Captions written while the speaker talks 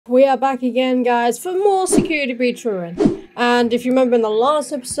We are back again, guys, for more security breach ruin. And if you remember in the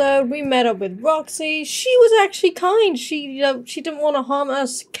last episode, we met up with Roxy. She was actually kind. She didn't want to harm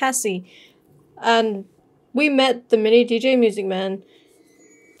us, Cassie. And we met the mini DJ Music Man.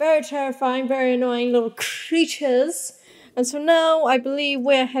 Very terrifying, very annoying little creatures. And so now I believe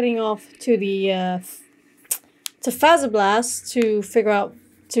we're heading off to the to Fazablast to figure out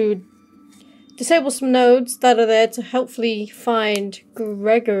to disable some nodes that are there to hopefully find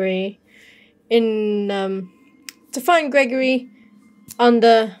Gregory under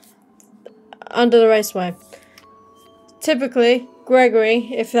the raceway. Typically,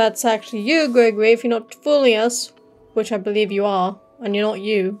 Gregory, if that's actually you, Gregory, if you're not fooling us, which I believe you are, and you're not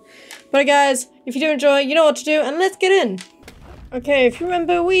you. But guys, if you do enjoy, you know what to do, and let's get in. Okay, if you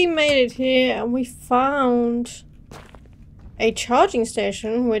remember, we made it here and we found a charging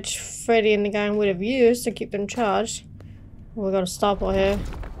station, which Freddy and the gang would have used to keep them charged. We got a stopper here.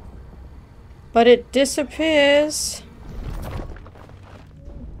 But it disappears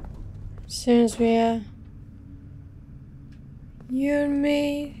as soon as we are. You and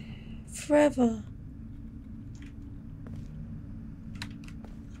me forever.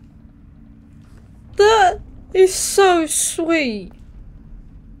 That is so sweet.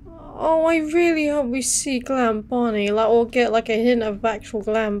 Oh, I really hope we see Glam Bonnie, or get like a hint of actual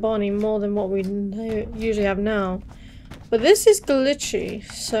Glam Bonnie more than what we usually have now. But this is glitchy,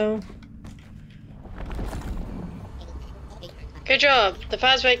 so. Good job. The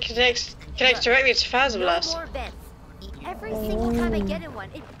Fazway connects directly to Fazablast. No more vents. Every single time I get in one,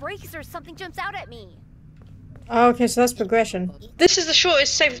 it breaks or something jumps out at me. Oh, okay, so that's progression. This is the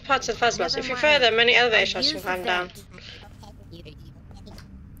shortest, safest part of the Fazablast. If you're further, many elevator shafts will climb down.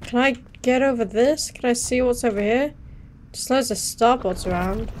 Can I get over this? Can I see what's over here? Just loads of starboards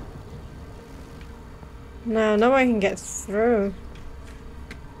around. No way I can get through.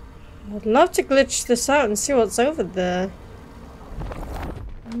 I'd love to glitch this out and see what's over there.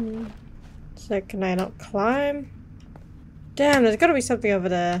 So can I not climb? Damn, there's gotta be something over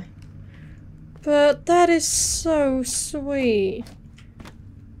there. But that is so sweet.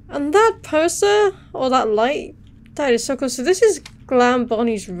 And that poster, or that light, that is so cool. So this is Glam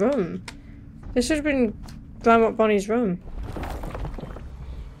Bonnie's room. This should have been Glam Bonnie's room.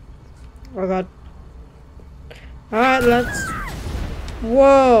 Oh god. Alright, let's...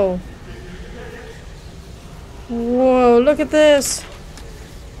 Whoa. Whoa, look at this.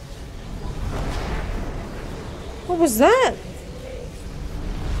 What was that?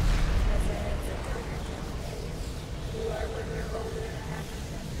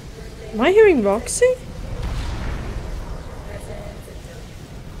 Am I hearing Roxy?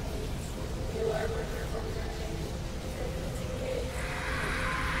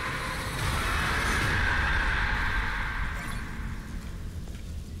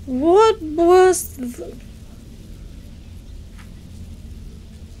 What was the...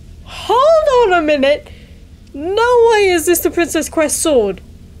 Hold on a minute! No way is this the Princess Quest sword!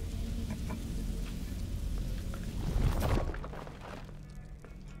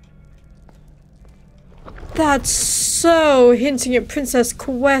 That's so hinting at Princess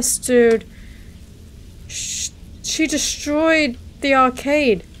Quest, dude. She destroyed the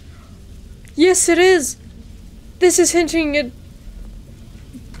arcade. Yes, it is! This is hinting at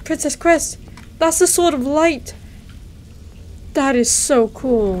Princess Quest. That's the Sword of Light. That is so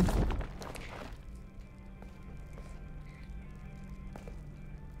cool.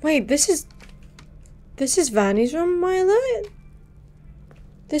 Wait, this is Vanny's room, Violet?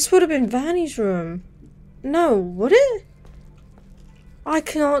 This would have been Vanny's room. No, would it? I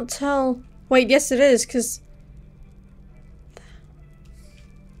cannot tell. Wait, yes it is, because...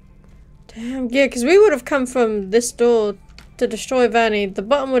 Damn, yeah, because we would have come from this door to destroy Vanny. The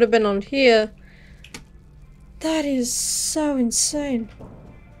button would have been on here. That is so insane.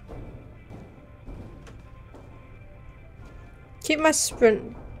 Keep my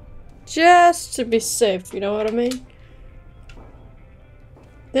sprint just to be safe, you know what I mean?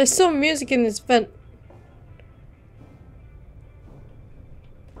 There's still music in this vent.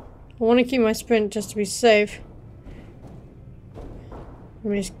 I want to keep my sprint just to be safe.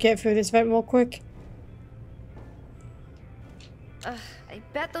 Let me just get through this vent more quick. I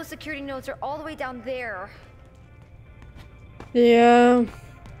bet those security nodes are all the way down there. Yeah.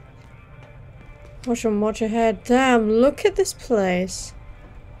 Watch ahead. Damn, look at this place.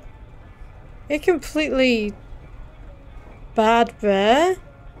 It completely... Bad Bear?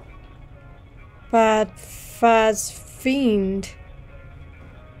 Bad Faz Fiend.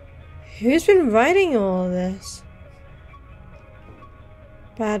 Who's been writing all this?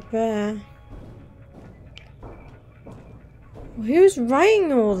 Bad Bear. Who's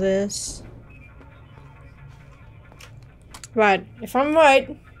writing all this? Right, if I'm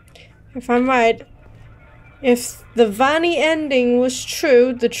right, if the Vanny ending was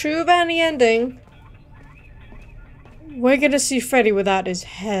true, the true Vanny ending, we're gonna see Freddy without his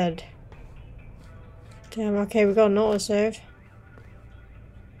head. Damn, okay, we got an autosave.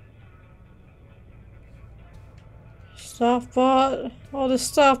 Staffbot, all the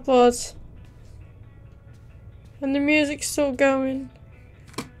staffbots. And the music's still going.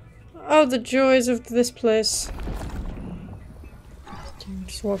 Oh, the joys of this place.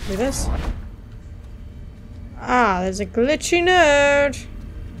 Just walk through this. Ah, there's a glitchy node.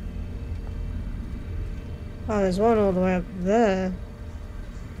 Oh, there's one all the way up there.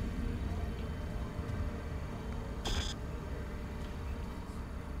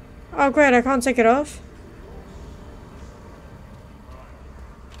 Oh great, I can't take it off.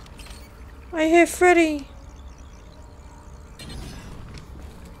 I hear Freddy.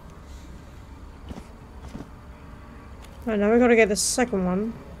 Right, now we gotta get the second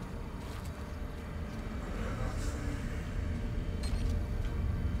one.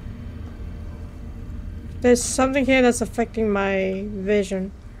 There's something here that's affecting my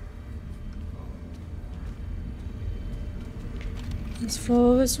vision. Let's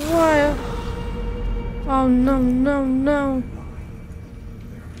follow this wire. Oh no, no, no.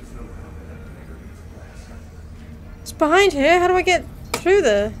 It's behind here. How do I get through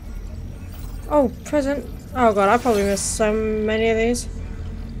there? Oh, present. Oh god, I probably missed so many of these.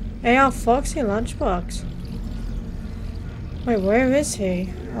 AR Foxy Lunchbox. Wait, where is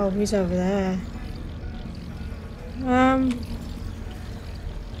he? Oh, he's over there. How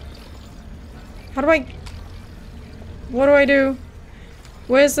do I... What do I do?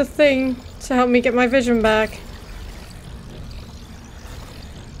 Where's the thing to help me get my vision back?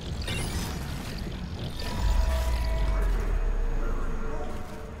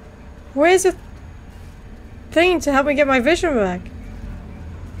 Where's the thing to help me get my vision back?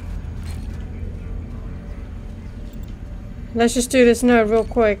 Let's just do this node real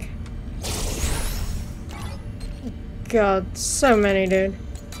quick. God, so many, dude.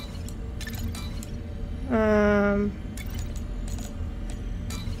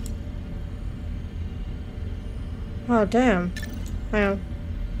 Oh, damn. Hang on.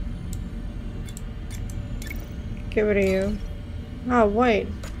 Get rid of you. Oh, wait.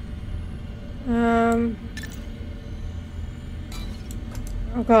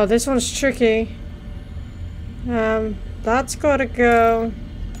 Oh god, this one's tricky. That's gotta go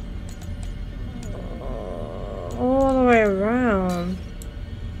all the way around.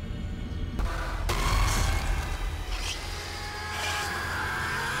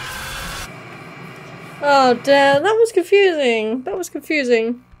 Oh damn, that was confusing. That was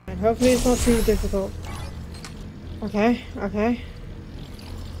confusing. And hopefully it's not too difficult. Okay, okay.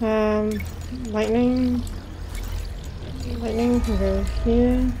 Lightning. Lightning can go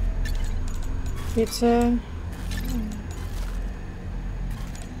here. Pizza.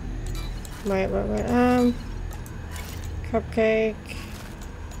 Wait. Cupcake.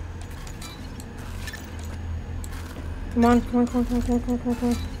 Come on.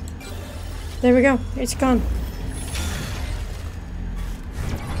 There we go. It's gone.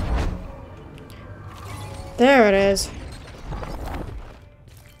 There it is.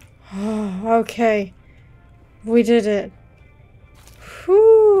 Oh, okay. We did it.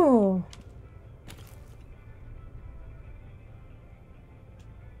 Whew.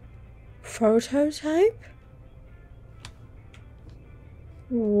 Prototype?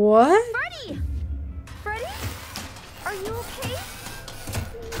 What? Freddy! Freddy? Are you okay?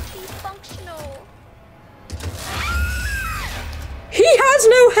 He's functional. He has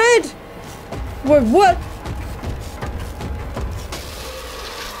no head! Wait, what?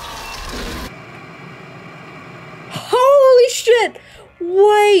 Holy shit!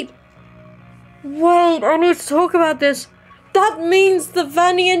 Wait, I need to talk about this. That means the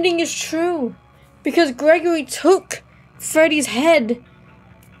Vanny ending is true. Because Gregory took Freddy's head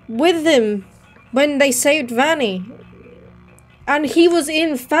with him when they saved Vanny. And he was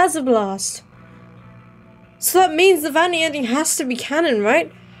in Phasablast. So that means the Vanny ending has to be canon,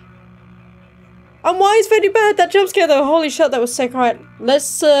 right? And why is Freddy bad? That jump scare though, holy shit, that was sick. Right,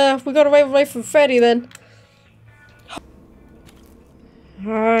 let's, we gotta wait away from Freddy then.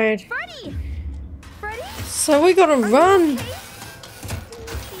 Alright. Freddy! Freddy? So we gotta run. Okay?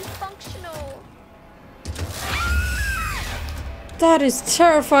 He's functional. That is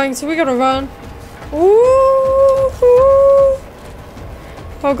terrifying, so we gotta run. Ooh, ooh.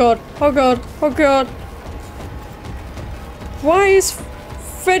 Oh god, oh god, oh god. Why is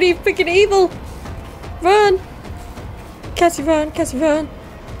Freddy freaking evil? Run! Cassie Vern, Cassie Vern.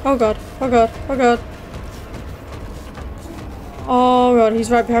 Oh god, oh god, oh god. Oh god,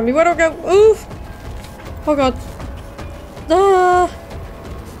 he's right behind me. Where do I go? Oof! Oh god. Ah!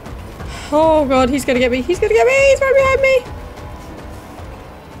 Oh god, he's gonna get me. He's gonna get me! He's right behind me!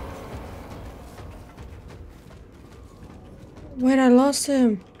 Wait, I lost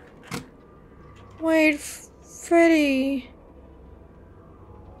him. Wait, Freddy.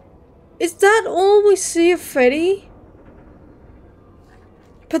 Is that all we see of Freddy?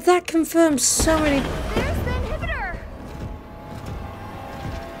 But that confirms so many... There's the inhibitor!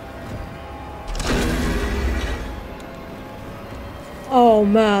 Oh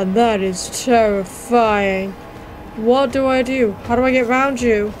man, that is terrifying. What do I do? How do I get round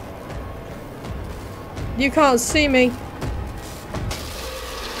you? You can't see me.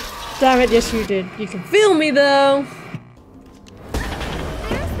 Damn it, yes you did. You can feel me though.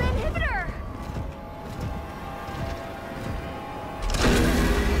 There's the inhibitor!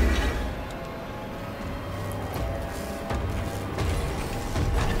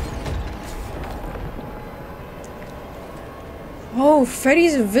 Oh,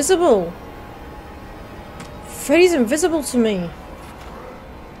 Freddy's invisible. Freddy's invisible to me.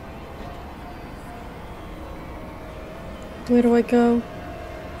 Where do I go?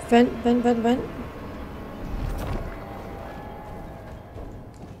 Vent, vent, vent, vent.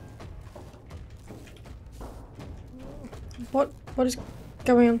 What is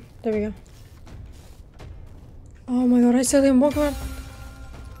going on? There we go. Oh my god, I saw him walk around.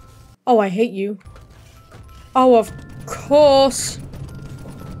 Oh, I hate you. Oh, of course.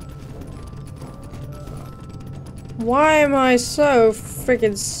 Why am I so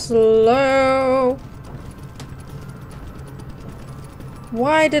freaking slow?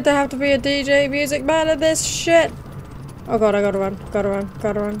 Why did there have to be a DJ music man in this shit? Oh god, I gotta run, gotta run,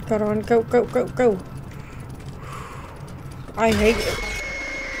 gotta run, gotta run, go, go, go, go. I hate it.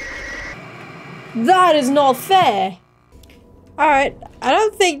 That is not fair. Alright, I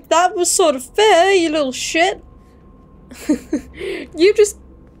don't think that was sort of fair, you little shit. You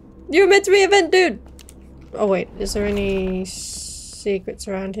were meant to be a vent dude. Oh wait, is there any secrets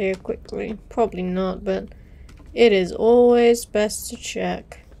around here quickly? Probably not, but it is always best to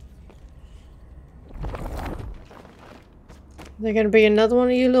check. There gonna be another one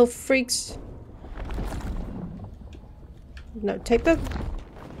of you little freaks? No, take the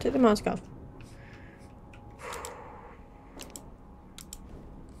mask off.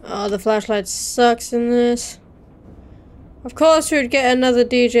 Oh, the flashlight sucks in this. Of course we'd get another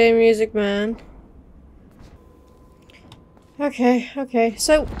DJ music man. Okay,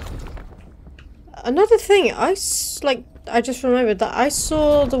 so another thing, I just remembered that I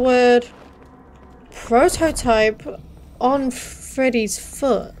saw the word prototype on Freddy's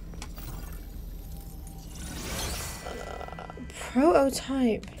foot.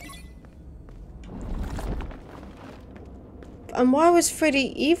 Prototype. And why was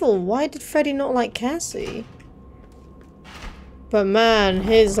Freddy evil? Why did Freddy not like Cassie? But man,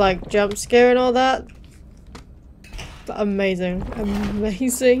 his like jump scare and all that. Amazing.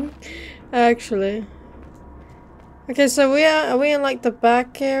 Amazing. Actually. Okay, so are we in like the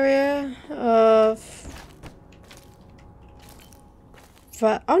back area of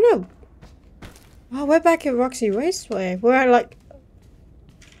oh no. Oh, we're back at Roxy Raceway. We're at like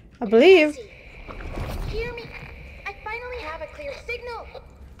I believe. Hear me? I finally have a clear signal.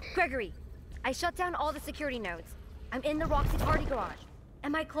 Gregory, I shut down all the security nodes. I'm in the Roxy party garage.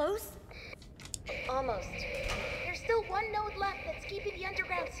 Am I close? Almost. There's still one node left that's keeping the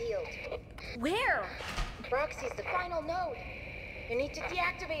underground sealed. Where? Roxy's the final node. You need to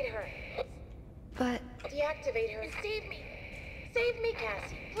deactivate her. But... Deactivate her and save me. Save me,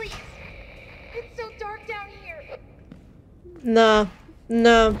 Cassie, please. It's so dark down here. No.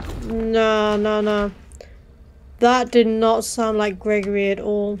 That did not sound like Gregory at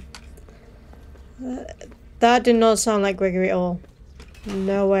all. That did not sound like Gregory at all.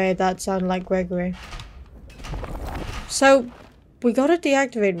 No way that sounded like Gregory. So, we gotta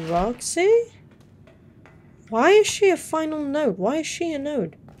deactivate Roxy? Why is she a final node? Why is she a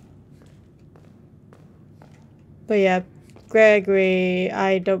node? But yeah, Gregory,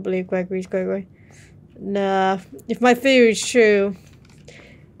 I don't believe Gregory's Gregory. Nah, if my theory is true,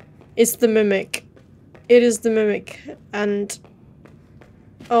 it's the Mimic. It is the Mimic, and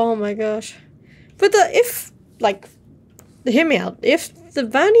oh my gosh. But if, like, hear me out, if the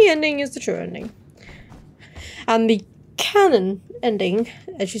Vanny ending is the true ending, and the canon ending,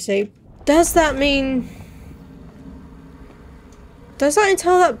 as you say, does that mean... Does that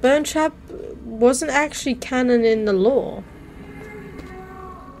entail that Burn Trap wasn't actually canon in the lore?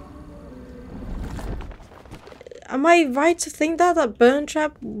 Am I right to think that that burn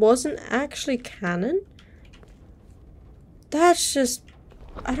trap wasn't actually canon? That's just...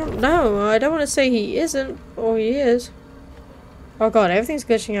 I don't know. I don't want to say he isn't, or he is. Oh god, everything's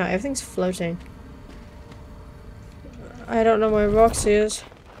glitching out. Everything's floating. I don't know where Roxy is.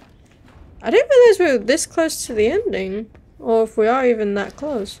 I didn't realize we were this close to the ending. Or if we are even that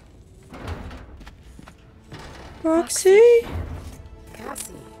close. Roxy?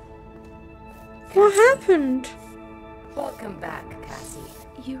 Cassie. What happened? Welcome back, Cassie.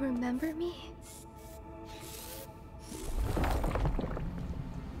 You remember me?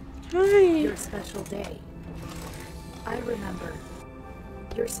 Hi. Your special day. I remember.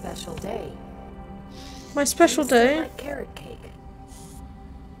 Your special day. My special day? Like carrot cake.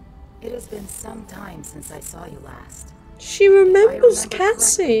 It has been some time since I saw you last. She remembers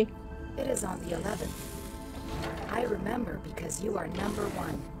Cassie. It is on the 11th. I remember because you are number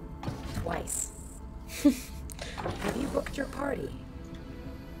 1. Twice. Have you booked your party?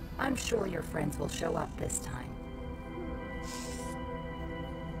 I'm sure your friends will show up this time.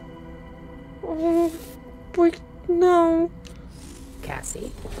 Oh, wait, no.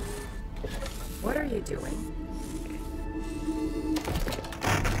 Cassie? What are you doing?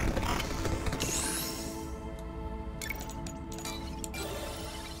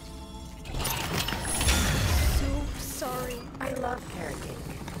 So sorry. I love carrot cake.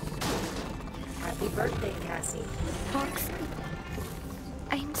 Happy birthday, Cassie. Roxy.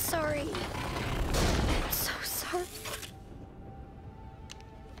 I'm sorry. I'm so sorry.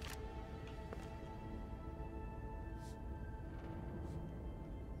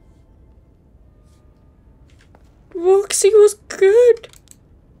 Roxy was good.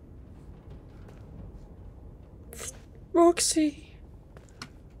 Roxy,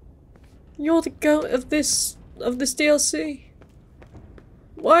 you're the goat of this DLC.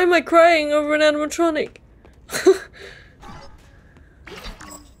 Why am I crying over an animatronic?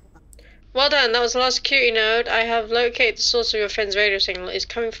 Well done, that was the last security node. I have located the source of your friend's radio signal. It's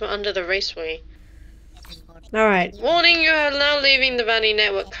coming from under the raceway. Alright. Warning, you are now leaving the Vanny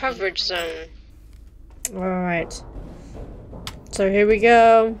network coverage zone. Alright. So here we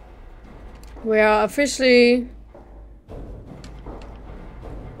go. We are officially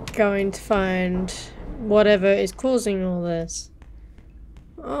going to find whatever is causing all this.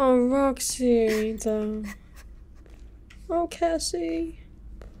 Oh, Roxy, though. Oh, Cassie.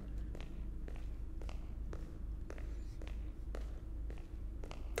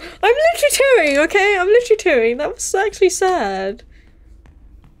 I'm literally tearing, okay? I'm literally tearing. That was actually sad.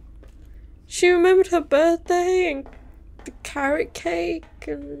 She remembered her birthday and the carrot cake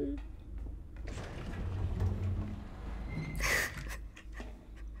and...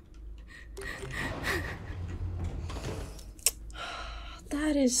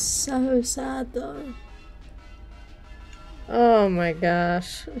 That is so sad though. Oh my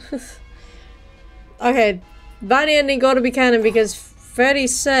gosh. Okay, Vanny ending gotta be canon because Freddy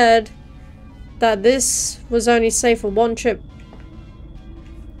said that this was only safe for one trip.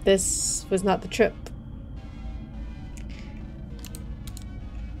 This was not the trip.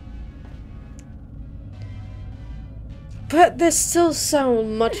 But there's still so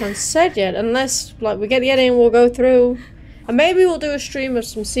much unsaid yet, unless like we get the ending and we'll go through. And maybe we'll do a stream of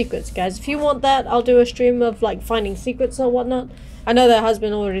some secrets, guys. If you want that, I'll do a stream of like finding secrets or whatnot. I know there has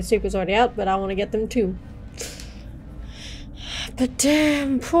been already secrets already out, but I want to get them too. But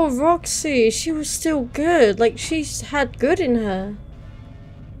damn, poor Roxy, she was still good. Like, she's had good in her.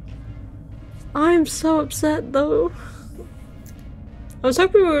 I'm so upset though. I was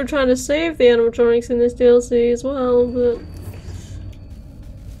hoping we were trying to save the animatronics in this DLC as well, but...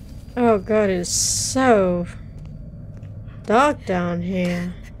 Oh god, it's so dark down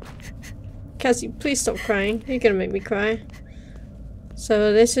here. Cassie, please stop crying. You're gonna make me cry.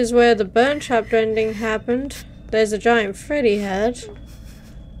 So this is where the burn trap ending happened. There's a giant Freddy head.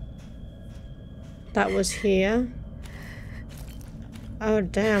 That was here. Oh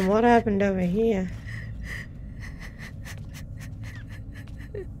damn, what happened over here?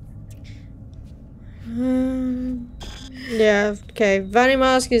 Yeah, okay. Vanny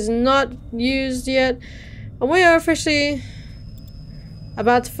mask is not used yet. And we are officially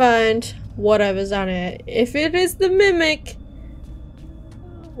about to find whatever's down here. If it is the Mimic...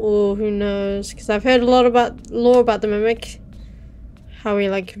 Oh, who knows? Because I've heard a lot about lore about the Mimic. How he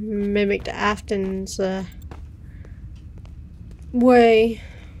like mimicked Afton's way.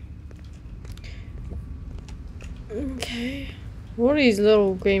 Okay. What are these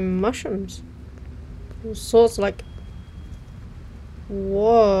little green mushrooms? All sorts of like...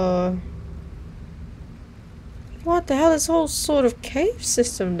 Whoa. What the hell? This whole sort of cave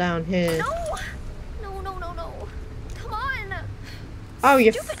system down here. No! No, no, no, no. Oh,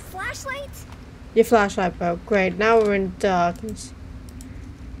 stupid flashlight? Your flashlight broke. Great, now we're in darkness.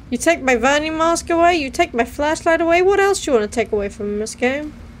 You take my vanity mask away? You take my flashlight away? What else do you want to take away from this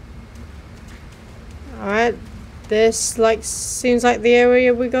game? Alright. This, like, seems like the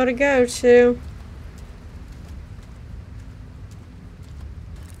area we gotta go to.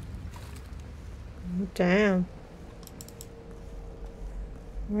 Oh, damn.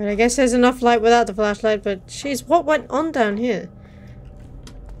 Right, I guess there's enough light without the flashlight, but jeez, what went on down here?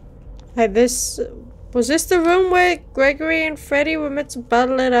 Like this... Was this the room where Gregory and Freddy were meant to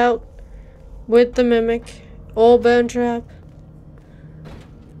battle it out with the Mimic? Or Burn Trap?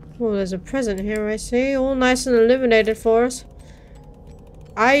 Oh, there's a present here, I see. All nice and illuminated for us.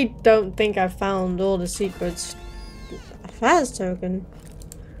 I don't think I found all the secrets. A Faz token?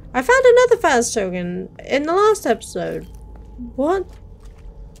 I found another Faz token in the last episode. What?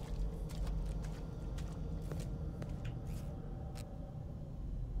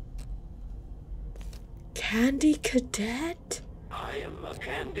 Candy Cadet? I am a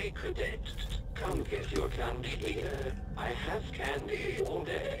candy cadet. Come get your candy here. I have candy all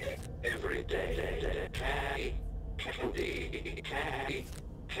day, every day.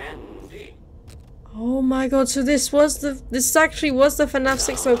 Candy. Oh my god, so this actually was the FNaF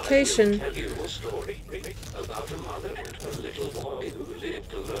 6 location. I will tell you a story about a mother and her little boy who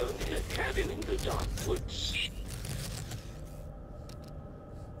lived alone in a cabin in the dark woods.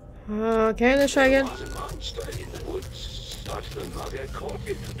 Okay, let's try again. There was a monster in the woods, but the mother caught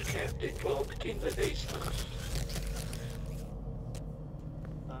it and kept it locked in the basement.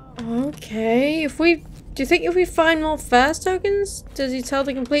 Okay, do you think if we find more Faz tokens, does he tell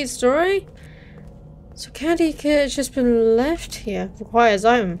the complete story? So Candy Kid has just been left here. Requires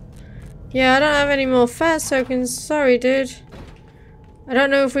item. Yeah, I don't have any more Faz tokens. Sorry, dude. I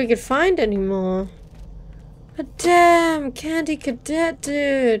don't know if we could find any more. But damn, Candy Cadet,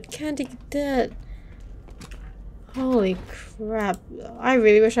 dude. Candy Cadet. Holy crap. I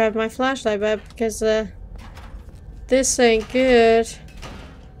really wish I had my flashlight back because, this ain't good.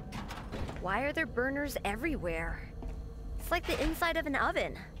 Why are there burners everywhere? It's like the inside of an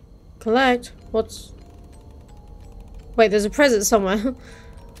oven. Collect? What's... Wait, there's a present somewhere.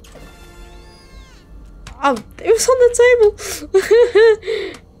 Oh, it was on the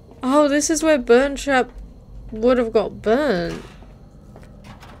table! Oh, this is where Burn Trap would have got burnt.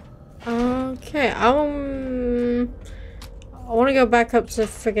 Okay, I want to go back up to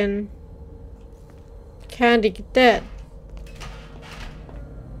friggin' Candy Cadet.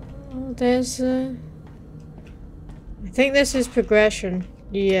 Oh, there's I think this is progression.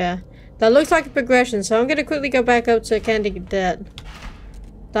 Yeah, that looks like a progression. So I'm gonna quickly go back up to Candy Cadet.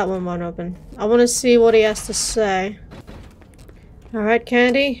 That one won't open. I want to see what he has to say. All right,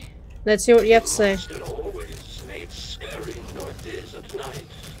 Candy. Let's see what you have to say. Always made scary noises at night,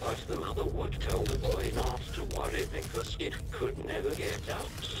 but the mother would tell the boy not to worry because it could never get out.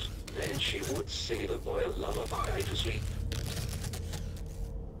 Then she would sing the boy a lullaby to sleep.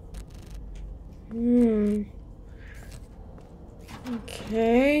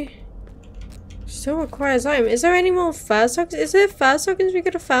 Okay. Still requires item. Is there any more Faz tokens? Is there Faz tokens we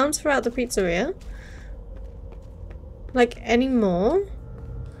could have found throughout the pizzeria? Like, any more?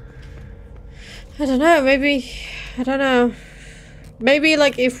 I don't know, maybe... I don't know. Maybe,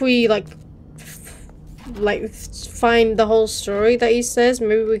 like, if we, like, find the whole story that he says,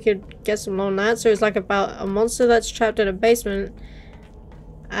 maybe we could get some more on that. So it's, like, about a monster that's trapped in a basement.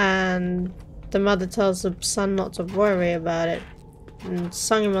 And the mother tells the son not to worry about it. And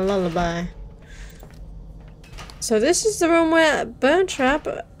sung him a lullaby. So this is the room where Burn Trap,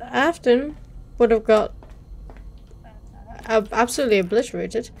 Afton, would have got absolutely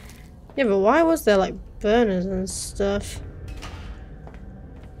obliterated. Yeah, but why was there like burners and stuff?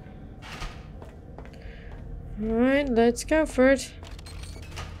 Alright, let's go for it.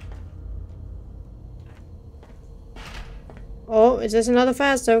 Oh, is this another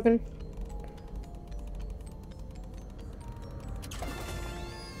Faz token?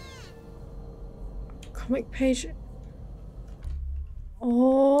 Comic page.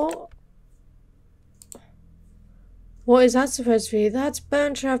 Oh. What is that supposed to be? That's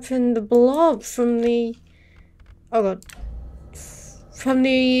Burn Trap in the blob from the... Oh god. From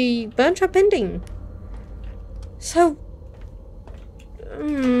the Burn Trap ending. So...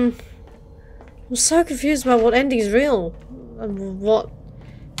 I'm so confused about what ending is real. And what...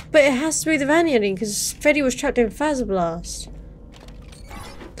 But it has to be the Vanny ending, because Freddy was trapped in Fazablast.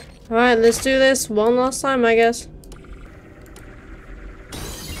 Alright, let's do this one last time, I guess.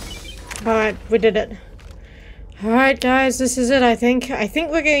 Alright, we did it. Alright guys, this is it, I think. I think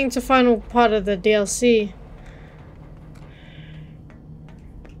we're getting to final part of the DLC.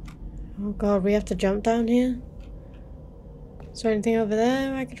 Oh god, we have to jump down here? Is there anything over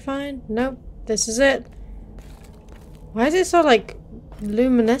there I could find? Nope. This is it. Why is it so, like,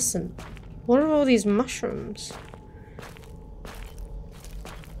 luminescent? What are all these mushrooms?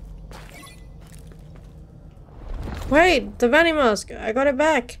 Wait! The Vanny mask! I got it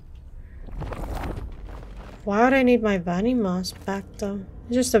back! Why would I need my Vanny mask back, though?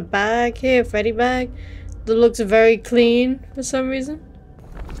 It's just a bag here, Freddy bag, that looks very clean for some reason.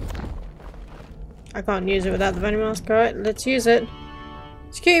 I can't use it without the Vanny mask. Alright, let's use it.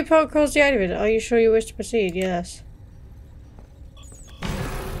 Security protocols deactivated. Are you sure you wish to proceed? Yes.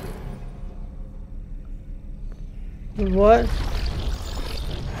 What?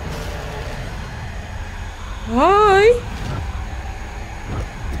 Hi!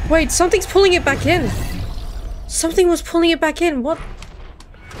 Wait, something's pulling it back in. Something was pulling it back in. What?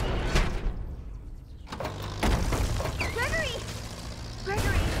 Gregory!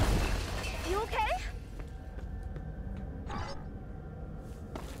 Gregory! You okay?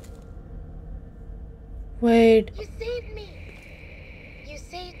 Wait. You saved me. You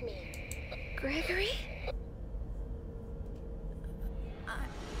saved me. Gregory?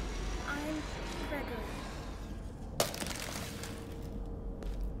 I'm Gregory.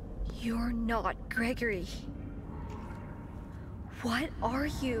 You're not Gregory. What are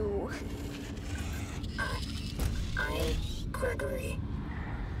you? I'm Gregory.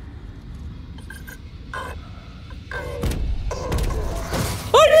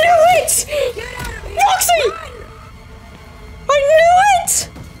 I knew it! Roxy! I knew it!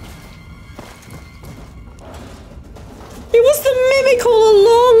 It was the mimic all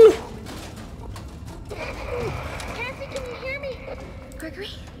along! Cassie, can you hear me?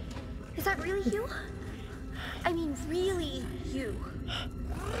 Gregory? Is that really you? I mean, really you.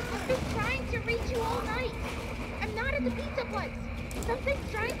 I've been trying to reach you all night. I'm not at the pizza place.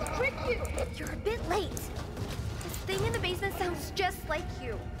 Something's trying to trick you. You're a bit late. This thing in the basement sounds just like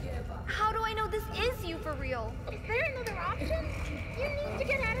you. How do I know this is you for real? Is there another option? You need to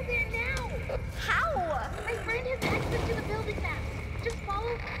get out of there now. How? My friend has access to the building maps. Just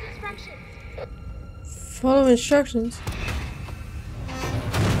follow the instructions. Follow instructions.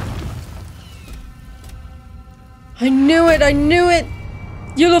 I knew it! I knew it!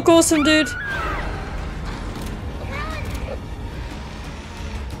 You look awesome, dude!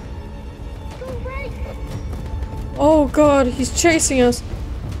 Go right. Oh god, he's chasing us.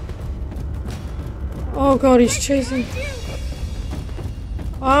 Oh god, he's chasing.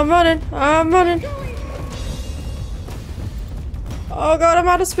 I'm running! I'm running! Oh god, I'm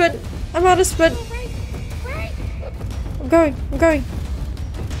out of sprint! I'm out of sprint! Go right. Right. I'm going! I'm going!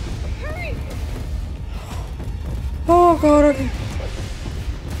 Hurry. Oh god, okay.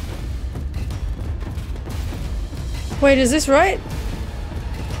 Wait, is this right?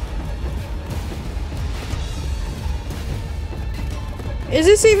 Is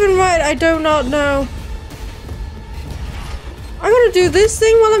this even right? I do not know. I gotta do this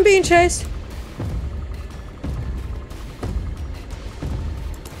thing while I'm being chased.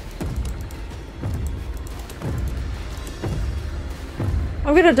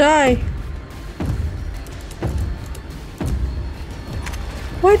 I'm gonna die.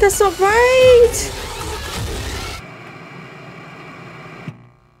 Wait, that's not right!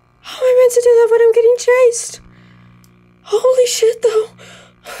 How am I meant to do that when I'm getting chased? Holy shit, though.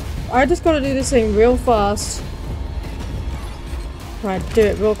 I just gotta do this thing real fast. Right, do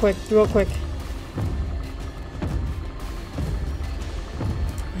it real quick, real quick.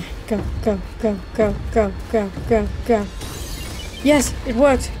 Go, go, go, go, go, go, go, go. Yes, it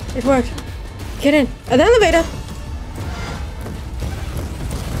worked. It worked. Get in. An elevator!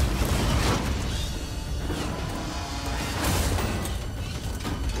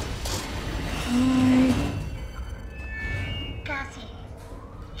 Cassie,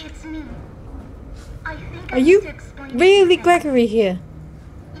 it's me. I think Are you need to explain really something. Gregory here?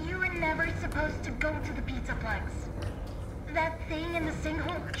 You were never supposed to go to the Pizzaplex. That thing in the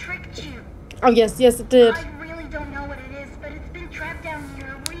sinkhole tricked you. Oh yes, yes it did. I really don't know what it is, but it's been trapped down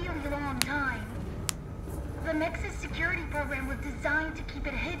here a really long time. The Nexus security program was designed to keep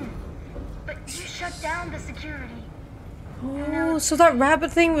it hidden, but you shut down the security. Oh, so that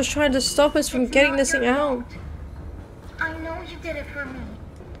rabbit thing was trying to stop us from It's getting not this thing your out. fault. I know you did it for me,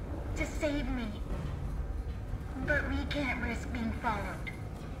 to save me. But we can't risk being followed.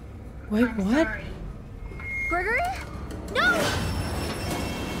 Wait, I'm what? sorry. Gregory? No!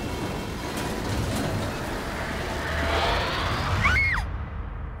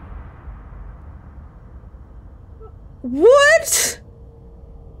 What?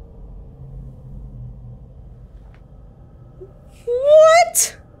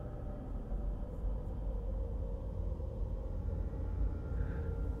 What?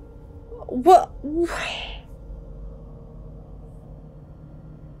 What?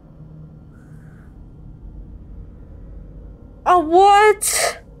 Oh,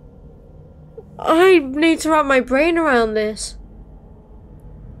 what? I need to wrap my brain around this.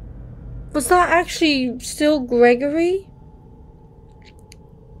 Was that actually still Gregory?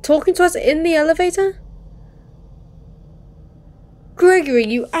 Talking to us in the elevator? Gregory,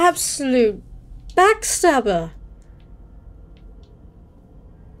 you absolute backstabber.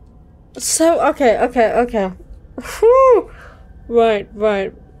 So, okay. Whew.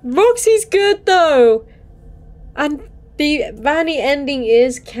 Right. Roxy's good though. And the Vanny ending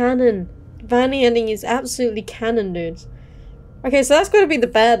is canon. Vanny ending is absolutely canon, dudes. Okay, so that's gotta be the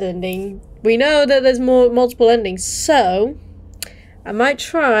bad ending. We know that there's multiple endings, so I might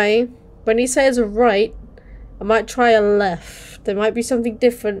try, when he says a right, I might try a left. There might be something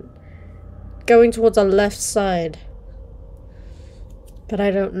different going towards a left side. But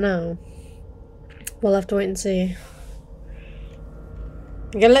I don't know. We'll have to wait and see.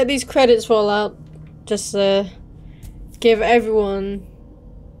 I'm gonna let these credits roll out. Just give everyone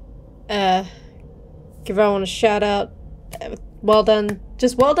a shout out. Well done.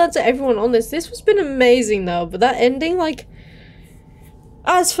 Just well done to everyone on this. This has been amazing though, but that ending, like,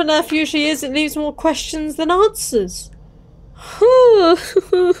 as FNaF usually is, it leaves more questions than answers.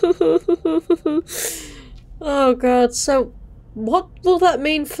 Oh god, so what will that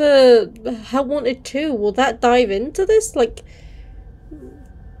mean for How Wanted 2? Will that dive into this? Like,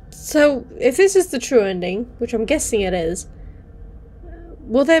 so if this is the true ending, which I'm guessing it is,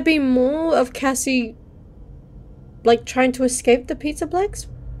 will there be more of Cassie, like, trying to escape the pizza plex?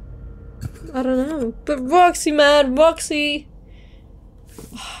 I don't know. But Roxy, man, Roxy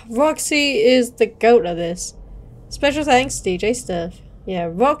is the goat of this. Special thanks, DJ Stuff. Yeah,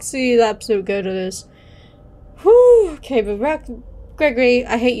 Roxy is the absolute goat of this. Whew, okay, but Gregory,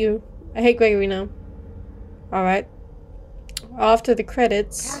 I hate you. I hate Gregory now. Alright. After the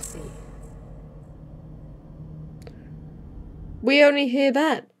credits, Cassie. we only hear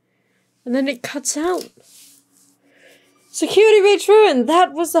that. And then it cuts out. Security breach ruined!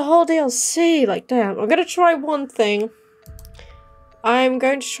 That was the whole DLC. Like, damn. I'm gonna try one thing. I'm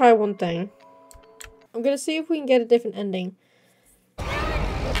going to try one thing. I'm gonna see if we can get a different ending.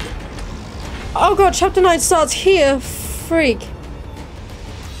 Oh god, chapter 9 starts here! Freak.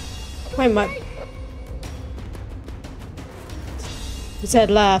 Wait, my... He said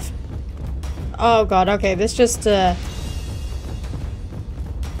laugh. Oh god, okay, this just, this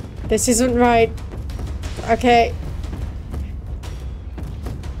isn't right. Okay.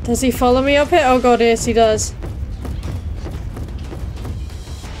 Does he follow me up here? Oh god, yes he does.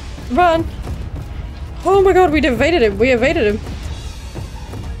 Run! Oh my god, we evaded him. We evaded him.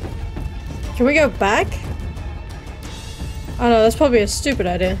 Can we go back? Oh no, that's probably a stupid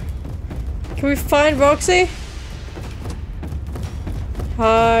idea. Can we find Roxy?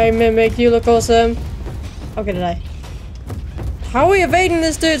 Hi, Mimic, you look awesome. Okay, did I? How are we evading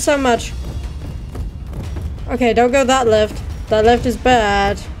this dude so much? Okay, don't go that left. That left is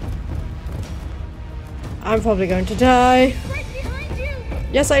bad. I'm probably going to die. Right behind you!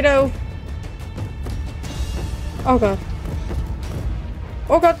 Yes, I know. Oh god.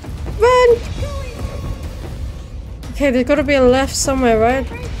 Oh god. Run! Okay, there's gotta be a left somewhere, right?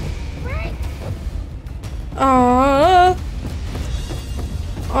 Right! Ah!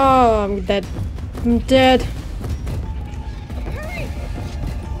 Oh, I'm dead. I'm dead. Hurry!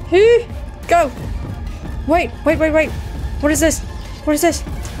 Who? Go! Wait. What is this? What is this?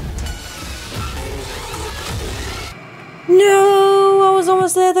 No! I was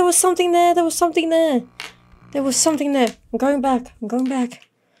almost there. There was something there. There was something there. There was something there. I'm going back. I'm going back.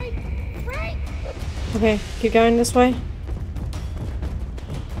 Right! Okay, keep going this way.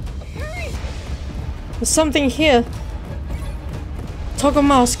 Hurry! There's something here. Toggle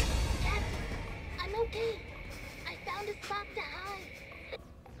mask. Dad, I'm okay. I found a spot to hide.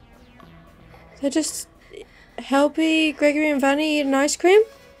 They're just Helpy, Gregory, and Vanny eat an ice cream?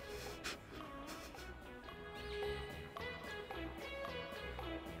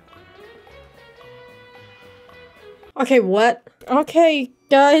 Okay, what? Okay,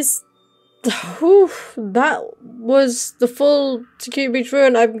 guys. Whew, that was the full Security Breach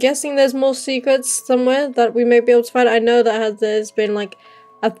ruin. I'm guessing there's more secrets somewhere that we may be able to find. I know that there's been like,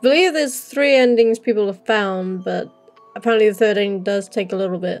 I believe there's 3 endings people have found, but apparently the 3rd ending does take a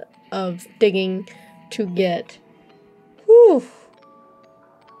little bit of digging to get. Whew.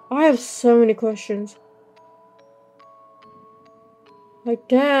 I have so many questions. Like,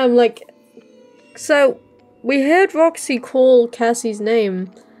 damn, like, so we heard Roxy call Cassie's name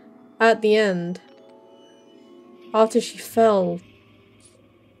at the end after she fell.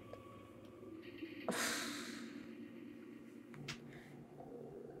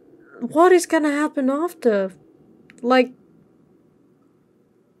 What is gonna happen after? Like,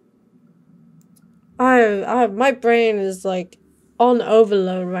 my brain is like on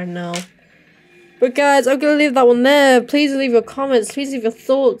overload right now. But guys, I'm gonna leave that one there. Please leave your comments. Please leave your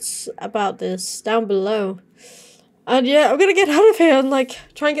thoughts about this down below. And yeah, I'm gonna get out of here and like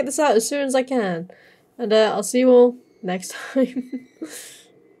try and get this out as soon as I can. And I'll see you all next time.